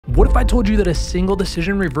What if I told you that a single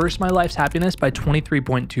decision reversed my life's happiness by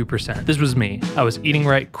 23.2%? This was me. I was eating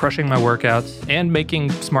right, crushing my workouts, and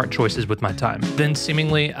making smart choices with my time. Then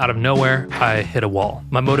seemingly out of nowhere, I hit a wall.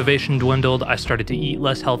 My motivation dwindled, I started to eat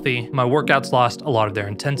less healthy, my workouts lost a lot of their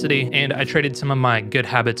intensity, and I traded some of my good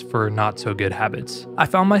habits for not so good habits. I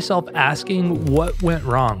found myself asking what went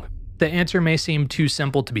wrong. The answer may seem too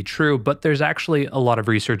simple to be true, but there's actually a lot of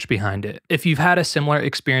research behind it. If you've had a similar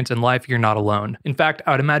experience in life, you're not alone. In fact, I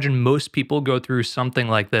would imagine most people go through something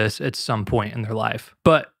like this at some point in their life.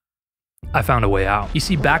 But I found a way out. You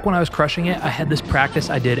see, back when I was crushing it, I had this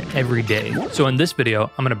practice I did every day. So in this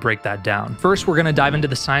video, I'm gonna break that down. First, we're gonna dive into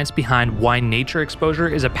the science behind why nature exposure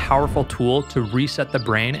is a powerful tool to reset the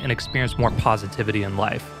brain and experience more positivity in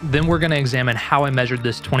life. Then we're gonna examine how I measured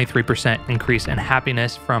this 23% increase in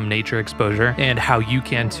happiness from nature exposure and how you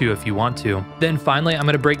can too if you want to. Then finally, I'm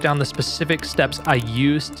gonna break down the specific steps I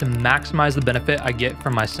use to maximize the benefit I get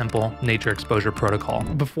from my simple nature exposure protocol.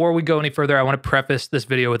 Before we go any further, I wanna preface this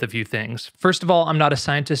video with a few things. First of all, I'm not a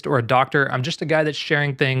scientist or a doctor. I'm just a guy that's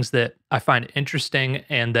sharing things that I find interesting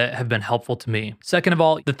and that have been helpful to me. Second of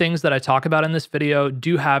all, the things that I talk about in this video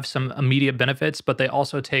do have some immediate benefits, but they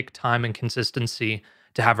also take time and consistency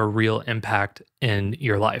to have a real impact in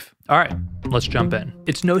your life. All right, let's jump in.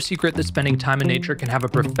 It's no secret that spending time in nature can have a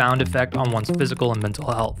profound effect on one's physical and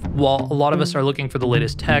mental health. While a lot of us are looking for the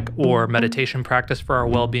latest tech or meditation practice for our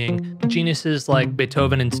well-being, geniuses like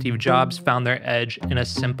Beethoven and Steve Jobs found their edge in a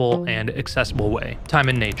simple and accessible way: time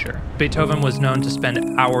in nature. Beethoven was known to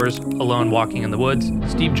spend hours alone walking in the woods.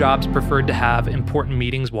 Steve Jobs preferred to have important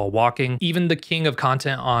meetings while walking. Even the king of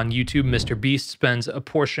content on YouTube, Mr. Beast, spends a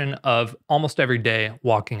portion of almost every day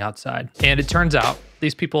walking outside. And it turns out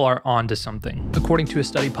these people are on to something. According to a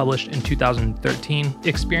study published in 2013,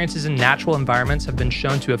 experiences in natural environments have been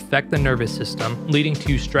shown to affect the nervous system, leading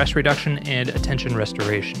to stress reduction and attention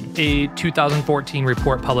restoration. A 2014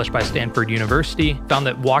 report published by Stanford University found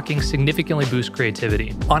that walking significantly boosts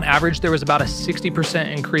creativity. On average, there was about a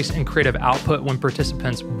 60% increase in creative output when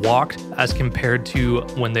participants walked as compared to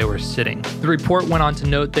when they were sitting. The report went on to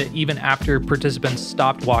note that even after participants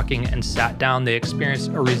stopped walking and sat down, they experienced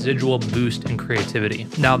a residual boost in creativity.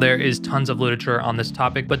 Now, there is tons of literature on this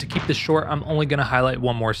topic, but to keep this short, I'm only going to highlight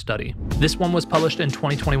one more study. This one was published in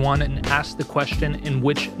 2021 and asked the question, in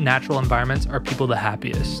which natural environments are people the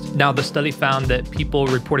happiest? Now, the study found that people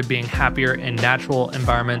reported being happier in natural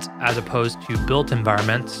environments as opposed to built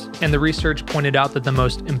environments. And the research pointed out that the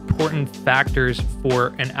most important factors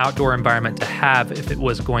for an outdoor environment to have if it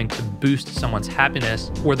was going to boost someone's happiness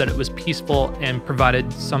were that it was peaceful and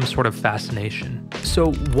provided some sort of fascination.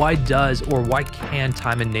 So why can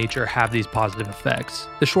time in nature have these positive effects?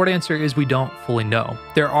 The short answer is we don't fully know.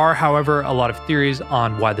 There are, however, a lot of theories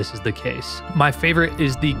on why this is the case. My favorite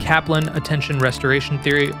is the Kaplan Attention Restoration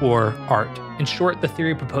Theory, or ART. In short, the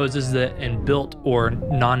theory proposes that in built or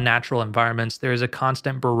non-natural environments, there is a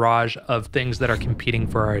constant barrage of things that are competing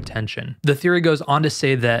for our attention. The theory goes on to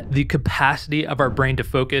say that the capacity of our brain to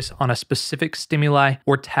focus on a specific stimuli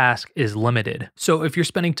or task is limited. So if you're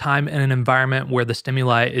spending time in an environment where the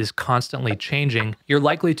stimuli is constantly changing, you're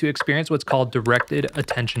likely to experience what's called directed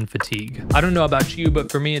attention fatigue. I don't know about you,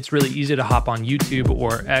 but for me, it's really easy to hop on YouTube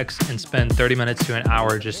or X and spend 30 minutes to an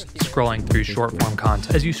hour just scrolling through short form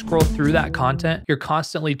content. As you scroll through that content, you're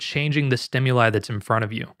constantly changing the stimuli that's in front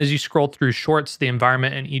of you. As you scroll through shorts, the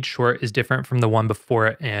environment in each short is different from the one before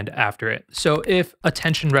it and after it. So if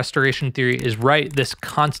attention restoration theory is right, this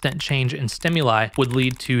constant change in stimuli would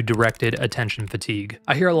lead to directed attention fatigue.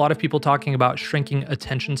 I hear a lot of people talking about shrinking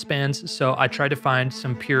attention spans, so I tried to find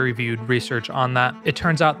some peer-reviewed research on that. It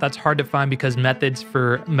turns out that's hard to find because methods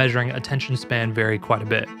for measuring attention span vary quite a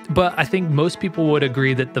bit. But I think most people would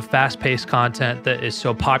agree that the fast-paced content that is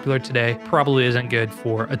so popular today probably isn't good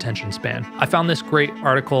for attention span. I found this great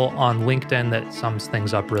article on LinkedIn that sums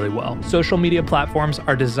things up really well. Social media platforms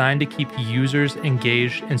are designed to keep users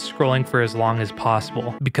engaged and scrolling for as long as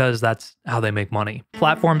possible because that's how they make money.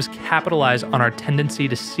 Platforms capitalize on our tendency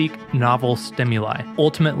to seek novel stimuli,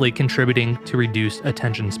 ultimately contributing to reduced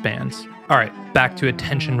attention spans. All right, back to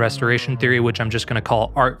attention restoration theory, which I'm just going to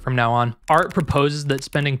call ART from now on. ART proposes that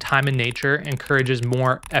spending time in nature encourages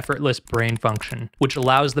more effortless brain function, which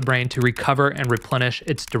allows the brain to recover and replenish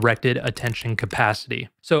its directed attention capacity.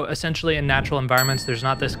 So essentially, in natural environments, there's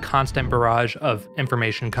not this constant barrage of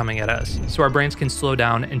information coming at us, so our brains can slow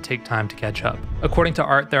down and take time to catch up. According to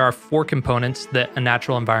ART, there are 4 components that a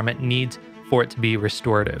natural environment needs for it to be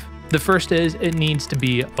restorative. The first is it needs to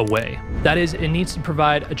be away. That is, it needs to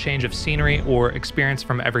provide a change of scenery or experience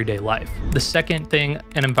from everyday life. The second thing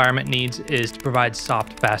an environment needs is to provide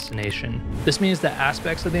soft fascination. This means that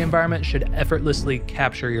aspects of the environment should effortlessly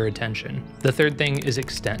capture your attention. The third thing is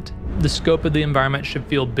extent. The scope of the environment should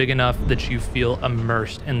feel big enough that you feel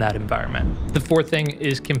immersed in that environment. The fourth thing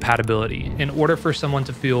is compatibility. In order for someone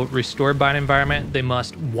to feel restored by an environment, they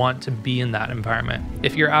must want to be in that environment.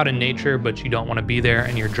 If you're out in nature but you don't want to be there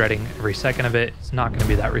and you're dreading every second of it, it's not going to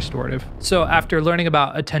be that restorative. So after learning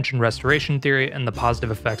about attention restoration theory and the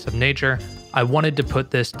positive effects of nature, I wanted to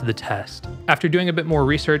put this to the test. After doing a bit more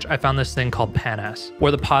research, I found this thing called PANAS,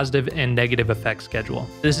 or the Positive and Negative Effect Schedule.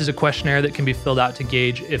 This is a questionnaire that can be filled out to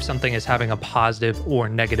gauge if something is having a positive or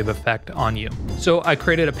negative effect on you. So I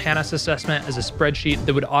created a PANAS assessment as a spreadsheet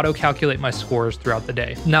that would auto-calculate my scores throughout the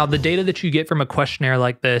day. Now, the data that you get from a questionnaire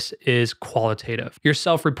like this is qualitative. You're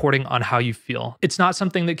self-reporting on how you feel. It's not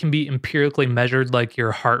something that can be empirically measured like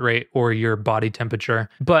your heart rate or your body temperature,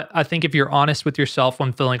 but I think if you're honest with yourself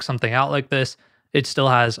when filling something out like this, it still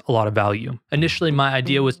has a lot of value. Initially, my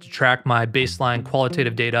idea was to track my baseline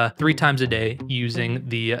qualitative data 3 times a day using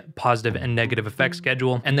the positive and negative effect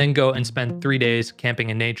schedule, and then go and spend 3 days camping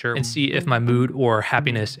in nature and see if my mood or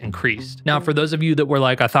happiness increased. Now, for those of you that were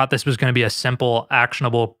like, I thought this was gonna be a simple,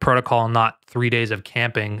 actionable protocol, not 3 days of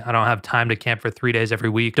camping. I don't have time to camp for 3 days every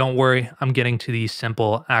week. Don't worry, I'm getting to the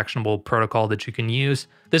simple, actionable protocol that you can use.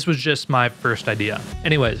 This was just my first idea.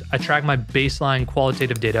 Anyways, I tracked my baseline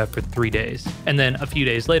qualitative data for 3 days. And then a few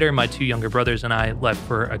days later, my 2 younger brothers and I left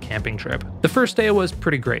for a camping trip. The first day was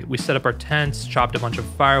pretty great. We set up our tents, chopped a bunch of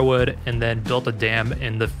firewood, and then built a dam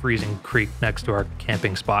in the freezing creek next to our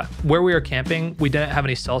camping spot. Where we were camping, we didn't have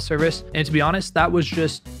any cell service, and to be honest, that was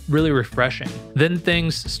just really refreshing. Then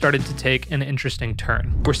things started to take an interesting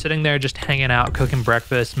turn. We're sitting there just hanging out, cooking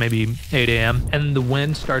breakfast, maybe 8 a.m., and the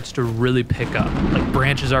wind starts to really pick up. Like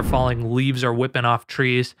branches are falling, leaves are whipping off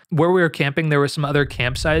trees. Where we were camping, there were some other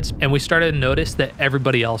campsites, and we started to notice that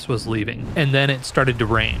everybody else was leaving. And then it started to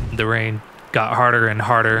rain. The rain got harder and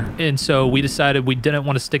harder. And so we decided we didn't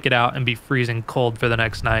want to stick it out and be freezing cold for the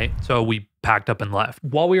next night. So we packed up and left.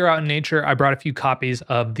 While we were out in nature, I brought a few copies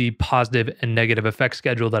of the positive and negative effect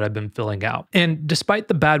schedule that I've been filling out. And despite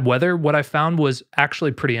the bad weather, what I found was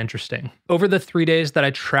actually pretty interesting. Over the 3 days that I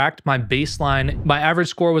tracked my baseline, my average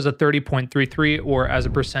score was a 30.33, or as a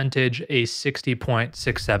percentage, a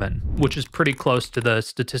 60.67, which is pretty close to the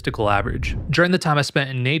statistical average. During the time I spent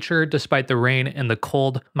in nature, despite the rain and the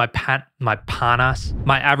cold, my PANAS,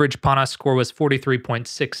 my average PANAS score was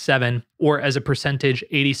 43.67, or as a percentage,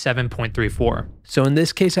 87.34. So in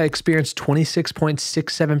this case, I experienced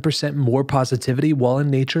 26.67% more positivity while in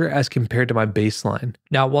nature as compared to my baseline.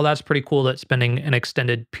 Now, while that's pretty cool that spending an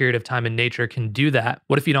extended period of time in nature can do that,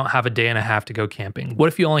 what if you don't have a day and a half to go camping? What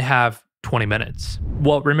if you only have 20 minutes?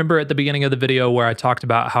 Well, remember at the beginning of the video where I talked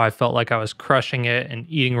about how I felt like I was crushing it and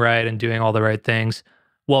eating right and doing all the right things?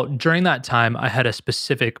 Well, during that time, I had a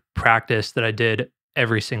specific practice that I did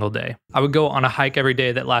every single day. I would go on a hike every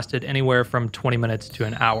day that lasted anywhere from 20 minutes to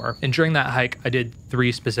an hour. And during that hike, I did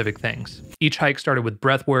 3 specific things. Each hike started with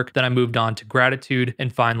breath work, then I moved on to gratitude,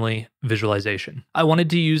 and finally, visualization. I wanted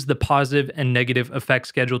to use the positive and negative effect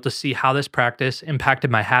schedule to see how this practice impacted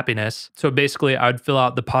my happiness. So basically, I would fill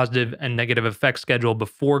out the positive and negative effect schedule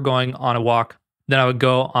before going on a walk. Then I would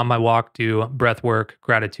go on my walk, do breath work,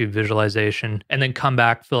 gratitude, visualization, and then come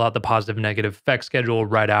back, fill out the positive and negative effect schedule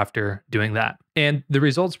right after doing that. And the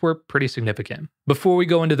results were pretty significant. Before we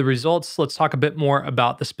go into the results, let's talk a bit more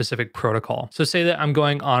about the specific protocol. So say that I'm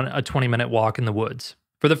going on a 20-minute walk in the woods.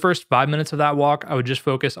 For the first 5 minutes of that walk, I would just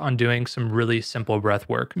focus on doing some really simple breath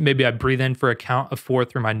work. Maybe I breathe in for a count of 4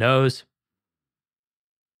 through my nose,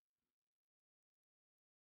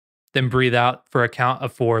 then breathe out for a count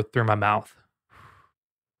of 4 through my mouth.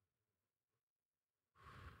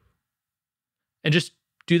 And just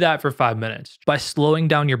do that for 5 minutes. By slowing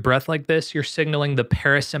down your breath like this, you're signaling the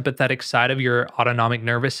parasympathetic side of your autonomic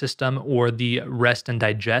nervous system, or the rest and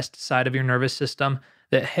digest side of your nervous system,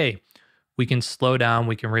 that, hey, we can slow down,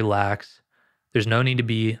 we can relax. There's no need to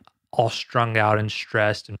be all strung out and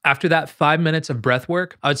stressed. And after that 5 minutes of breath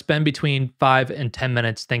work, I would spend between 5 and 10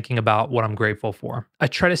 minutes thinking about what I'm grateful for. I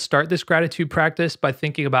try to start this gratitude practice by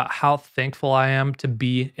thinking about how thankful I am to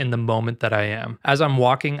be in the moment that I am. As I'm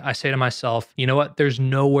walking, I say to myself, you know what? There's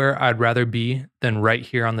nowhere I'd rather be than right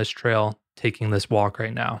here on this trail, taking this walk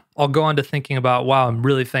right now. I'll go on to thinking about, wow, I'm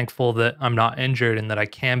really thankful that I'm not injured and that I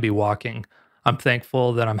can be walking. I'm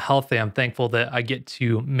thankful that I'm healthy. I'm thankful that I get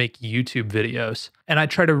to make YouTube videos. And I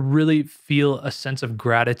try to really feel a sense of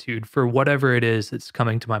gratitude for whatever it is that's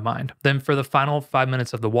coming to my mind. Then for the final 5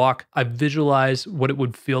 minutes of the walk, I visualize what it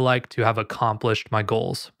would feel like to have accomplished my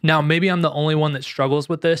goals. Now, maybe I'm the only one that struggles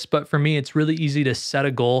with this, but for me, it's really easy to set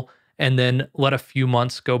a goal and then let a few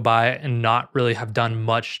months go by and not really have done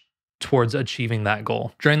much towards achieving that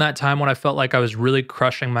goal. During that time when I felt like I was really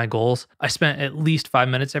crushing my goals, I spent at least 5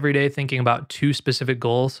 minutes every day thinking about 2 specific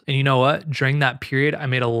goals. And you know what? During that period, I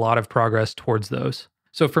made a lot of progress towards those.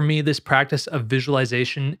 So for me, this practice of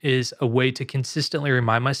visualization is a way to consistently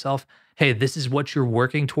remind myself, hey, this is what you're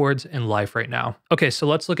working towards in life right now. Okay, so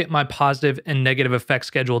let's look at my positive and negative effect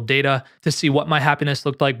schedule data to see what my happiness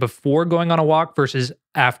looked like before going on a walk versus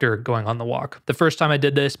after going on the walk. The first time I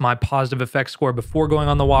did this, my positive effect score before going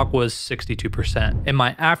on the walk was 62%, and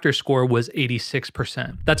my after score was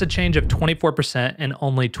 86%. That's a change of 24% in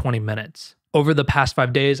only 20 minutes. Over the past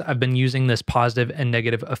 5 days, I've been using this positive and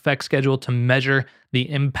negative effect schedule to measure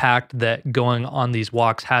the impact that going on these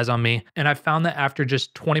walks has on me. And I found that after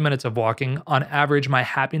just 20 minutes of walking, on average, my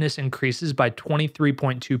happiness increases by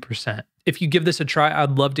 23.2%. If you give this a try,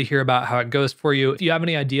 I'd love to hear about how it goes for you. If you have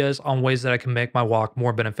any ideas on ways that I can make my walk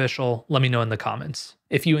more beneficial, let me know in the comments.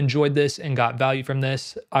 If you enjoyed this and got value from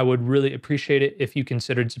this, I would really appreciate it if you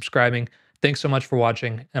considered subscribing. Thanks so much for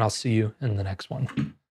watching, and I'll see you in the next one.